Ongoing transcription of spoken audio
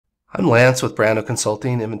I'm Lance with Brando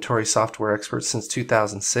Consulting, inventory software expert since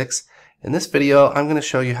 2006. In this video, I'm going to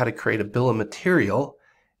show you how to create a bill of material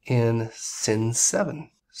in Cin7.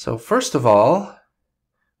 So first of all,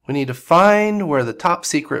 we need to find where the top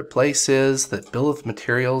secret place is that bill of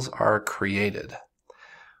materials are created.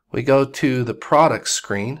 We go to the product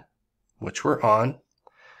screen, which we're on.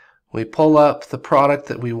 We pull up the product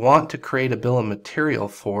that we want to create a bill of material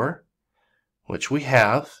for, which we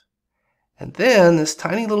have. And then this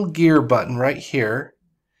tiny little gear button right here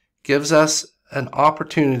gives us an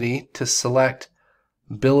opportunity to select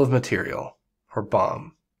Bill of Material, or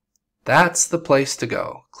BOM. That's the place to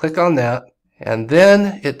go. Click on that, and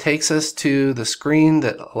then it takes us to the screen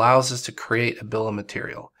that allows us to create a bill of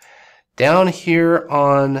material. Down here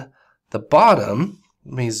on the bottom,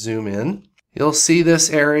 let me zoom in, you'll see this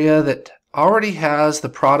area that already has the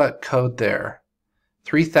product code there,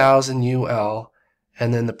 3000 UL,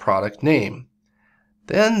 and then the product name.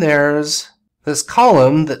 Then there's this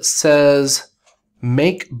column that says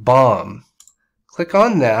Make BOM. Click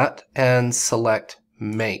on that and select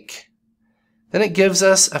Make. Then it gives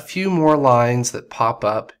us a few more lines that pop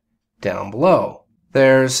up down below.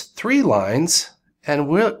 There's 3 lines, and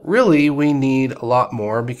really we need a lot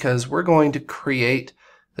more because we're going to create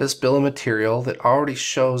this bill of material that already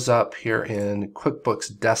shows up here in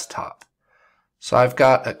QuickBooks Desktop. So I've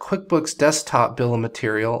got a QuickBooks Desktop bill of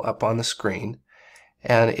material up on the screen,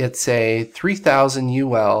 and it's a 3000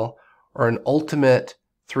 UL or an Ultimate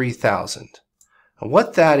 3000. And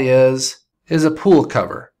what that is a pool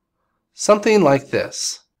cover, something like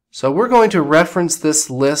this. So we're going to reference this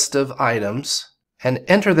list of items and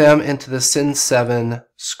enter them into the Cin7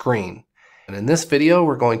 screen. And in this video,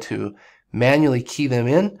 we're going to manually key them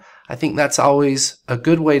in. I think that's always a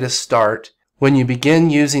good way to start when you begin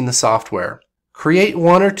using the software. Create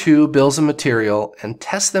 1 or 2 bills of material and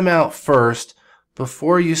test them out first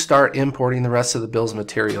before you start importing the rest of the bills of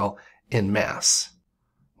material en masse.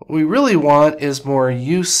 What we really want is more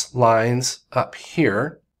use lines up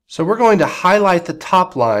here. So we're going to highlight the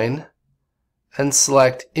top line and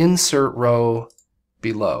select Insert Row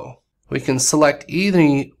below. We can select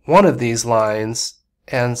either one of these lines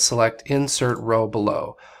and select Insert Row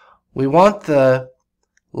below. We want the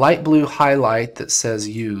light blue highlight that says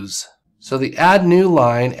Use. So the Add New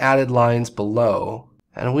line added lines below,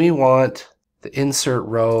 and we want the Insert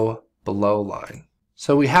Row Below line.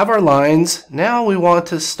 So we have our lines. Now we want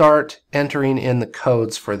to start entering in the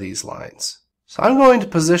codes for these lines. So I'm going to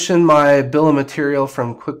position my bill of material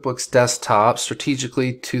from QuickBooks Desktop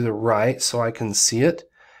strategically to the right so I can see it,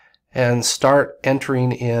 and start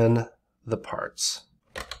entering in the parts.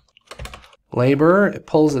 Labor, it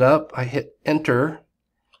pulls it up. I hit Enter,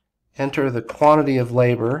 enter the quantity of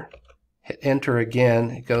labor. Hit Enter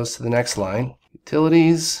again, it goes to the next line.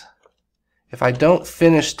 Utilities, if I don't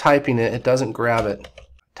finish typing it, it doesn't grab it.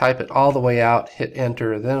 Type it all the way out, hit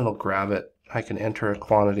Enter, then it'll grab it. I can enter a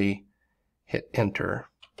quantity, hit Enter.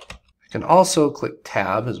 I can also click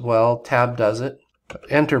Tab as well. Tab does it, but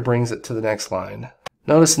Enter brings it to the next line.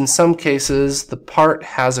 Notice in some cases the part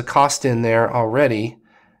has a cost in there already,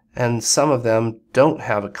 and some of them don't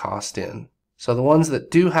have a cost in. So the ones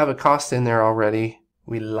that do have a cost in there already,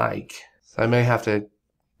 we like. So I may have to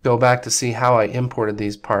go back to see how I imported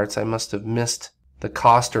these parts. I must have missed the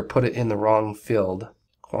cost or put it in the wrong field.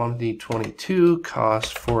 Quantity 22,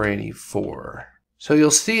 cost 484. So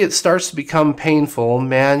you'll see it starts to become painful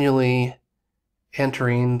manually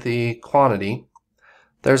entering the quantity.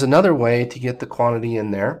 There's another way to get the quantity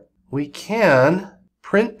in there. We can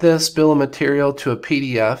print this bill of material to a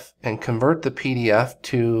PDF and convert the PDF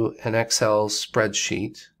to an Excel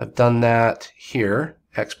spreadsheet. I've done that here.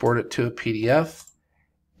 Export it to a PDF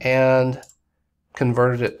and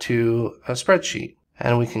converted it to a spreadsheet.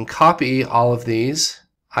 And we can copy all of these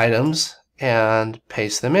items and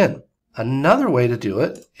paste them in. Another way to do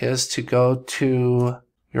it is to go to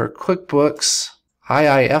your QuickBooks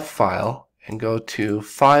IIF file and go to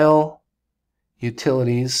File,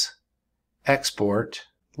 Utilities, Export,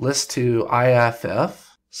 List to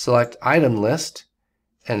IFF, select Item List,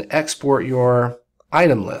 and export your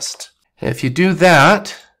item list. If you do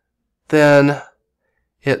that, then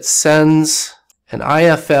it sends an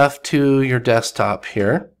IFF to your desktop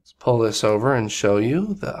here. Let's pull this over and show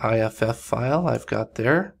you the IFF file I've got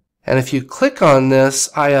there. And if you click on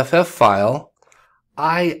this IFF file,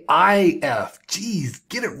 IIF, geez,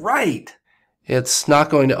 get it right. It's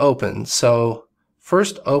not going to open. So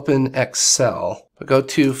first open Excel. But go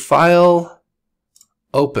to File,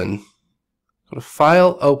 Open. Go to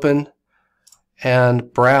File, Open,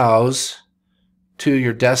 and browse to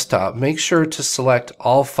your desktop. Make sure to select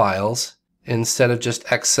all files instead of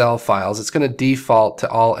just Excel files. It's going to default to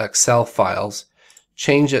all Excel files.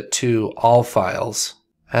 Change it to all files,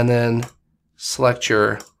 and then select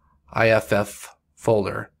your IFF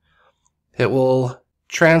folder. It will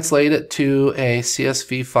translate it to a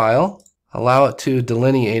CSV file. Allow it to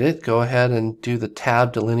delineate it. Go ahead and do the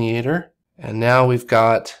tab delineator. And now we've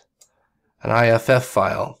got an IFF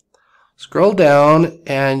file. Scroll down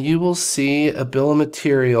and you will see a bill of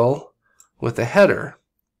material with a header.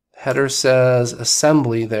 Header says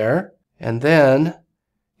assembly there, and then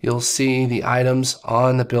you'll see the items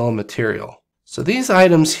on the bill of material. So these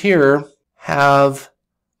items here have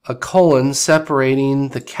a colon separating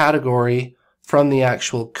the category from the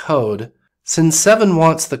actual code. Cin7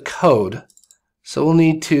 wants the code, so we'll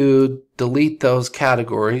need to delete those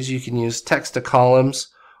categories. You can use text to columns,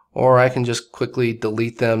 or I can just quickly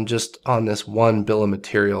delete them just on this one bill of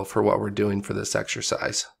material for what we're doing for this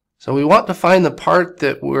exercise. So we want to find the part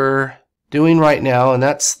that we're doing right now, and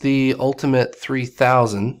that's the Ultimate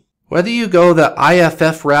 3000. Whether you go the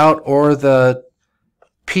IFF route or the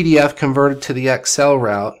PDF converted to the Excel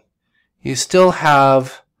route, you still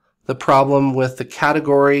have the problem with the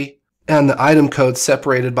category and the item code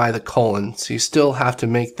separated by the colon, so you still have to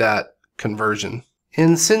make that conversion.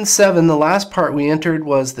 In Cin7, the last part we entered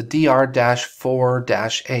was the dr-4-al.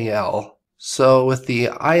 So with the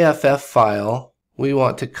IFF file, we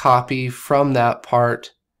want to copy from that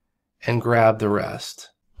part and grab the rest.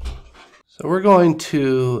 So we're going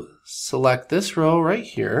to select this row right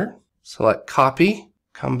here, select copy,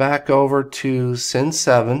 come back over to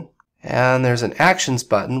Cin7, and there's an actions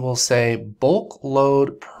button. We'll say bulk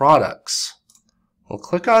load products. We'll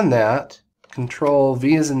click on that, Control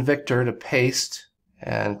V as in Victor to paste,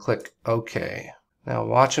 and click OK. Now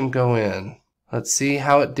watch them go in. Let's see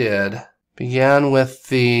how it did. Began with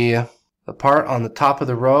the part on the top of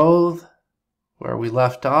the row where we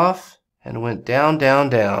left off and went down, down,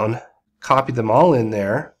 down. Copied them all in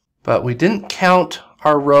there, but we didn't count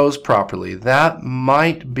our rows properly. That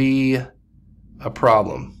might be a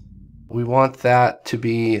problem. We want that to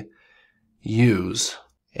be use.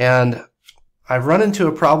 And I've run into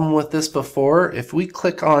a problem with this before. If we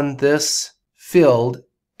click on this field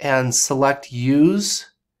and select use,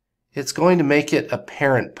 it's going to make it a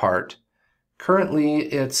parent part. Currently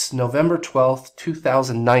it's November 12th,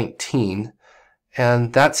 2019,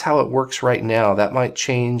 and that's how it works right now. That might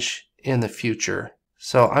change in the future.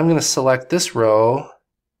 So I'm going to select this row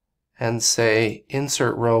and say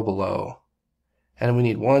insert row below. And we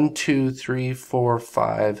need 1, 2, 3, 4,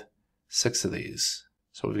 5, 6 of these.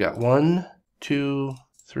 So we've got 1, 2,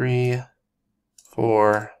 3,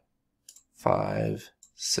 4, 5,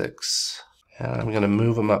 6. And I'm going to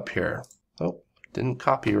move them up here. Oh, didn't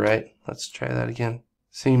copy right. Let's try that again.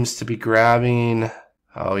 Seems to be grabbing.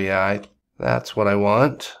 Oh yeah, that's what I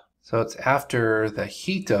want. So it's after the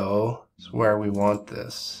Hito is where we want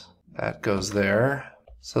this. That goes there.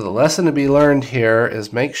 So the lesson to be learned here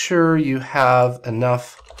is make sure you have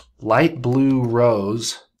enough light blue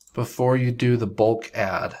rows before you do the bulk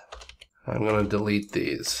add. I'm going to delete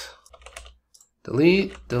these.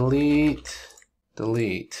 Delete, delete,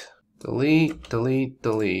 delete, delete, delete,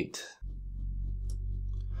 delete.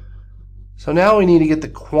 So now we need to get the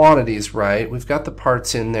quantities right. We've got the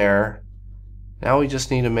parts in there. Now we just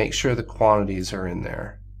need to make sure the quantities are in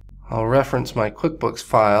there. I'll reference my QuickBooks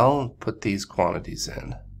file and put these quantities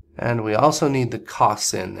in. And we also need the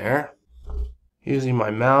costs in there using my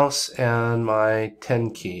mouse and my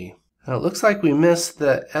 10 key. Now it looks like we missed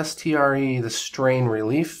the STRE, the strain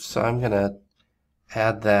relief, so I'm going to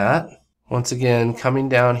add that. Once again, coming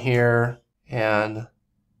down here and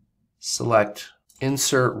select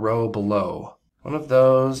insert row below. One of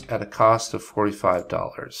those at a cost of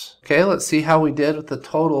 $45. Okay, let's see how we did with the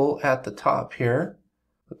total at the top here.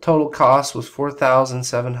 The total cost was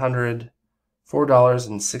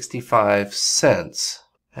 $4,704.65.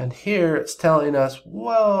 And here it's telling us,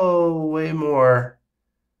 whoa, way more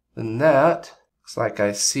than that. Looks like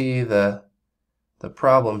I see the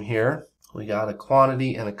problem here. We got a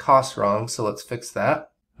quantity and a cost wrong, so let's fix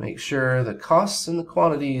that. Make sure the costs and the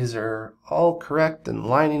quantities are all correct and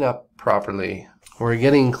lining up properly. We're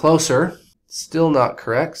getting closer. Still not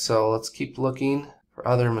correct, so let's keep looking for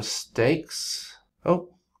other mistakes. Oh,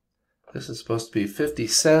 this is supposed to be 50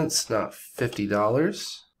 cents, not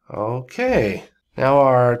 $50. Okay, now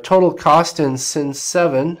our total cost in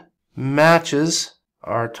Cin7 matches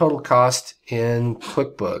our total cost in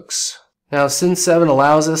QuickBooks. Now Cin7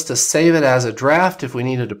 allows us to save it as a draft if we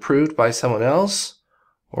need it approved by someone else,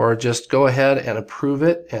 or just go ahead and approve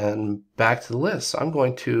it and back to the list. So I'm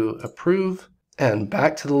going to approve and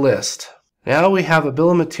back to the list. Now we have a bill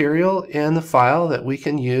of material in the file that we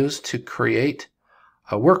can use to create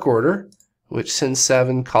a work order, which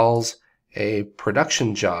Cin7 calls a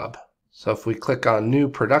production job. So if we click on New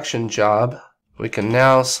Production Job, we can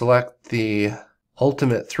now select the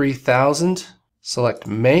Ultimate 3000, select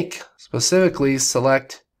Make, specifically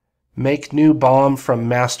select Make New BOM from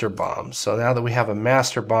Master BOM. So now that we have a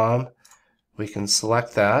Master BOM, we can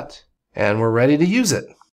select that, and we're ready to use it.